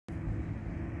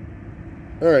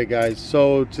Alright guys,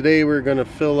 so today we're going to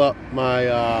fill up my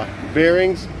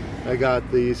bearings. I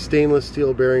got the stainless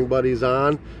steel bearing buddies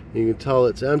on. You can tell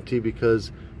it's empty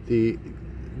because the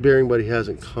bearing buddy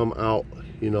hasn't come out,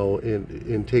 you know,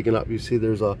 and taken up. You see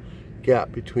there's a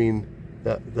gap between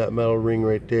that metal ring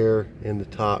right there and the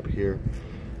top here.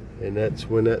 And that's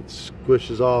when that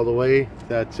squishes all the way,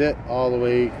 that's it, all the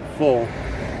way full.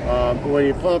 When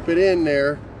you pump it in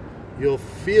there, you'll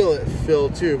feel it fill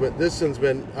too, but this one's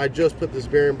been, I just put this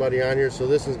bearing buddy on here, so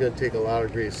this one's going to take a lot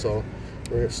of grease, so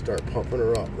we're going to start pumping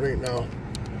her up right now.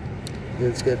 And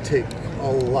it's going to take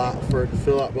a lot for it to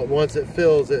fill up, but once it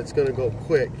fills, it's going to go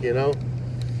quick, you know.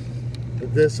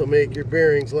 But this will make your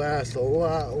bearings last a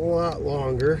lot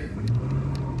longer.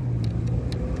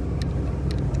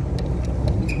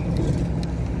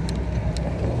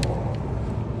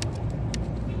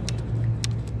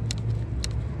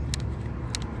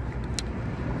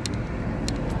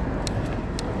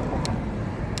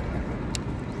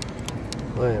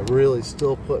 I am really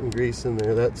still putting grease in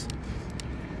there. That's,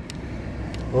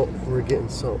 oh, we're getting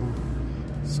something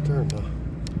starting to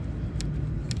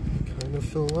kind of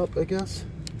fill up, I guess.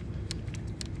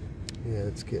 Yeah,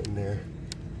 it's getting there.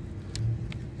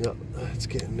 Yep, it's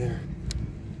getting there.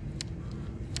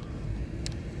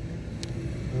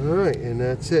 Alright, and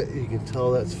that's it. You can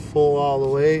tell that's full all the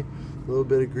way. A little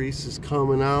bit of grease is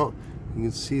coming out. You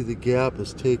can see the gap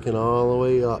is taken all the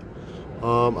way up.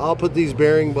 I'll put these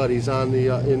bearing buddies on the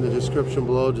in the description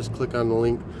below. Just click on the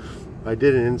link. I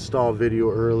did an install video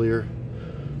earlier.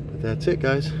 But that's it,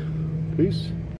 guys. Peace.